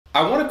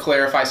I want to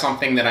clarify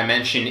something that I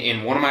mentioned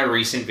in one of my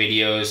recent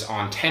videos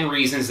on 10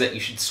 reasons that you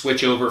should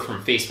switch over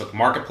from Facebook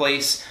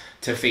Marketplace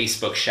to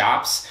Facebook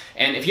Shops.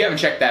 And if you haven't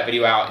checked that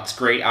video out, it's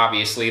great,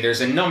 obviously.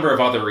 There's a number of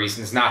other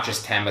reasons, not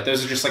just 10, but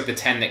those are just like the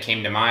 10 that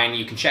came to mind.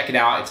 You can check it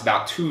out. It's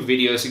about 2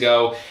 videos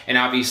ago, and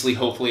obviously,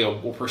 hopefully,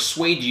 it will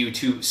persuade you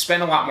to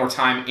spend a lot more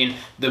time in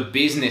the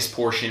business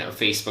portion of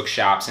Facebook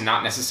Shops and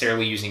not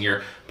necessarily using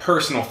your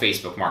personal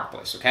Facebook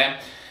Marketplace, okay?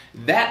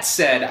 That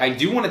said, I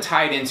do want to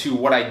tie it into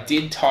what I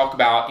did talk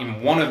about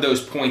in one of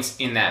those points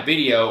in that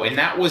video, and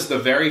that was the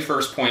very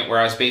first point where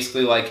I was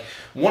basically like,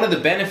 one of the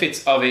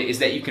benefits of it is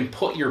that you can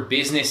put your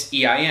business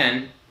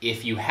EIN,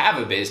 if you have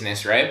a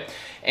business, right?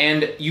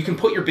 And you can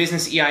put your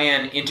business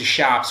EIN into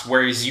Shops,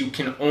 whereas you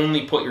can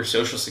only put your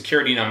social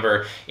security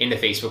number into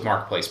Facebook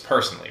Marketplace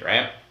personally,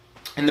 right?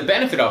 And the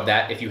benefit of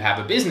that, if you have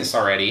a business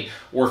already,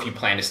 or if you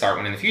plan to start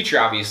one in the future,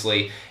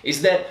 obviously,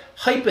 is that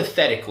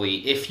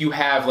hypothetically, if you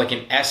have like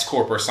an S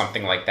Corp or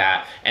something like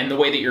that, and the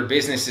way that your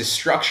business is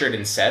structured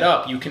and set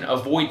up, you can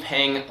avoid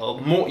paying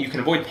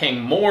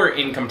more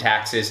income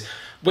taxes,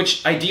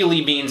 which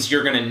ideally means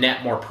you're gonna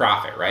net more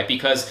profit, right?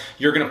 Because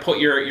you're gonna put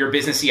your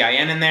business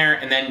EIN in there,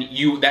 and then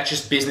that's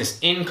just business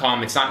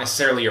income. It's not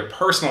necessarily your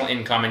personal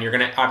income, and you're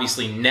gonna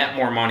obviously net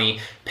more money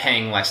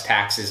paying less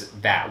taxes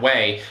that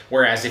way.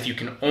 Whereas if you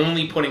can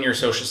only put in your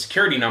social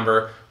security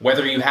number,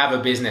 whether you have a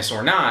business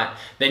or not,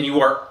 then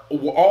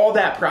all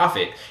that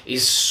profit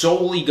is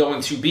solely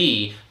going to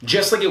be,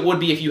 just like it would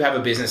be if you have a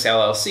business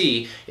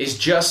LLC, is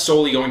just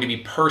solely going to be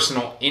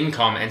personal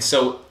income. And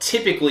so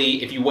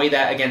typically, if you weigh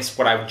that against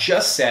what I've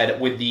just said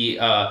with the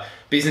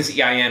business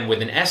EIN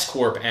with an S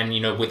Corp and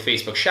with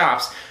Facebook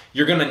Shops,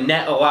 you're gonna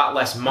net a lot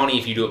less money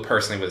if you do it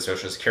personally with a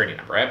social security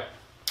number, right?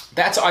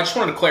 I just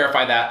wanted to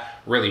clarify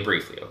that really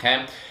briefly,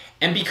 okay?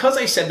 And because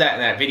I said that in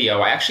that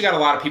video, I actually got a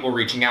lot of people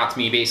reaching out to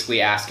me basically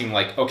asking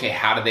like, okay,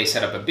 how do they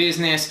set up a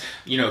business?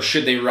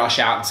 Should they rush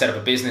out and set up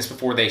a business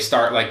before they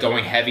start like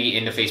going heavy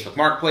into Facebook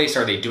Marketplace?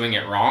 Are they doing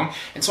it wrong?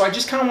 And so I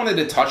just kind of wanted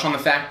to touch on the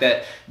fact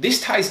that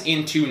this ties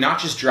into not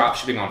just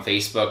dropshipping on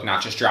Facebook,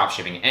 not just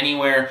dropshipping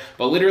anywhere,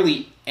 but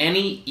literally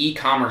any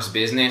e-commerce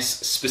business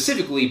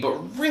specifically, but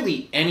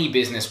really any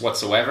business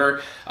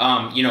whatsoever,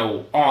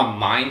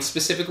 online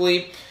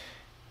specifically.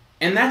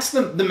 And that's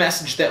the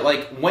message that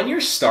like when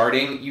you're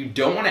starting, you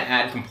don't want to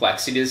add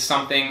complexity to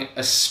something,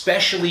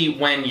 especially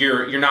when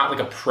you're not like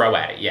a pro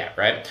at it yet,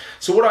 right?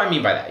 So what do I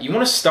mean by that? You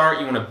want to start,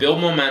 you want to build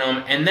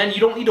momentum, and then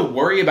you don't need to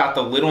worry about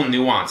the little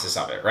nuances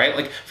of it, right?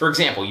 Like for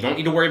example, you don't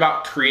need to worry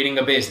about creating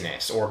a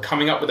business or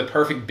coming up with a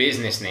perfect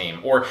business name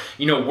or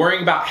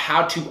worrying about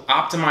how to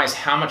optimize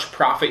how much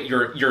profit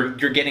you're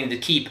getting to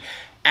keep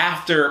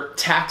after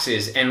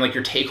taxes and like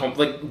your take home.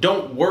 Like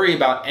don't worry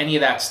about any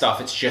of that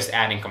stuff. It's just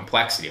adding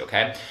complexity,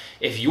 okay?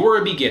 If you're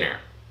a beginner,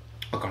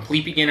 a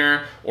complete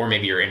beginner, or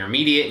maybe you're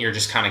intermediate and you're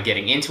just kind of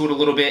getting into it a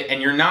little bit,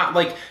 and you're not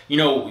like,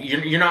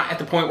 you're not at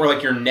the point where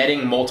like you're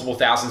netting multiple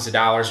thousands of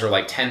dollars or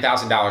like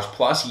 $10,000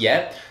 plus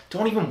yet,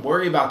 don't even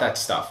worry about that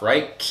stuff,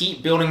 right?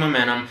 Keep building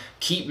momentum,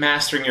 keep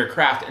mastering your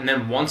craft, and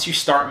then once you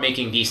start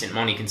making decent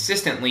money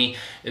consistently,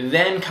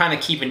 then kind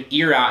of keep an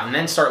ear out and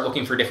then start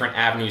looking for different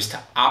avenues to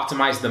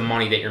optimize the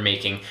money that you're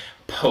making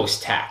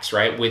post-tax,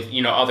 right? With,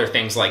 other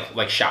things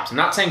like shops. I'm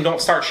not saying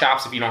don't start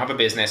shops if you don't have a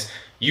business.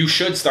 You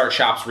should start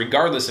shops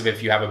regardless of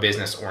if you have a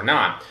business or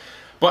not.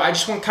 But I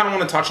just want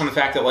to touch on the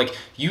fact that like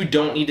you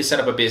don't need to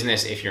set up a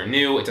business if you're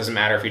new. It doesn't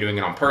matter if you're doing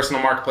it on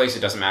personal marketplace. It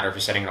doesn't matter if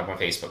you're setting it up on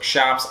Facebook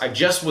Shops. I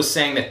just was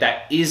saying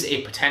that is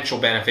a potential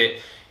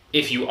benefit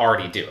if you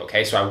already do,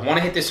 okay? So I want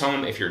to hit this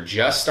home. If you're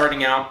just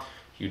starting out,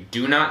 you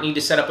do not need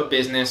to set up a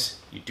business.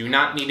 You do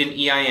not need an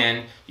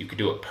EIN. You could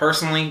do it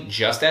personally,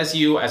 just as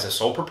you, as a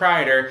sole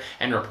proprietor,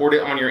 and report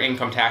it on your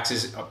income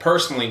taxes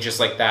personally, just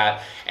like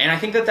that. And I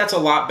think that's a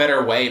lot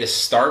better way to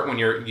start when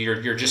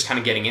you're just kind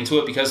of getting into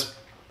it, because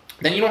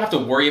then you don't have to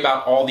worry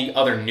about all the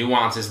other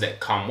nuances that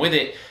come with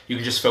it. You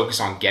can just focus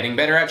on getting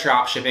better at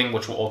dropshipping,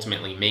 which will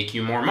ultimately make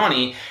you more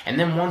money. And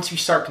then once you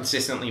start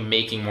consistently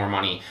making more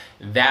money,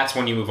 that's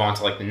when you move on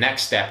to like the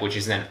next step, which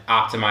is then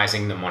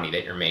optimizing the money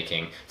that you're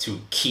making to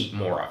keep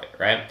more of it,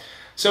 right?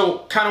 So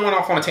kind of went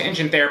off on a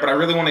tangent there, but I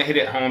really want to hit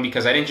it home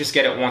because I didn't just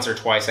get it once or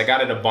twice. I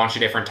got it a bunch of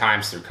different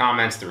times through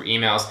comments, through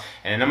emails,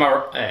 and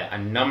a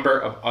number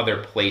of other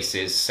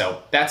places.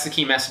 So that's the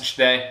key message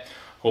today.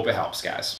 Hope it helps, guys.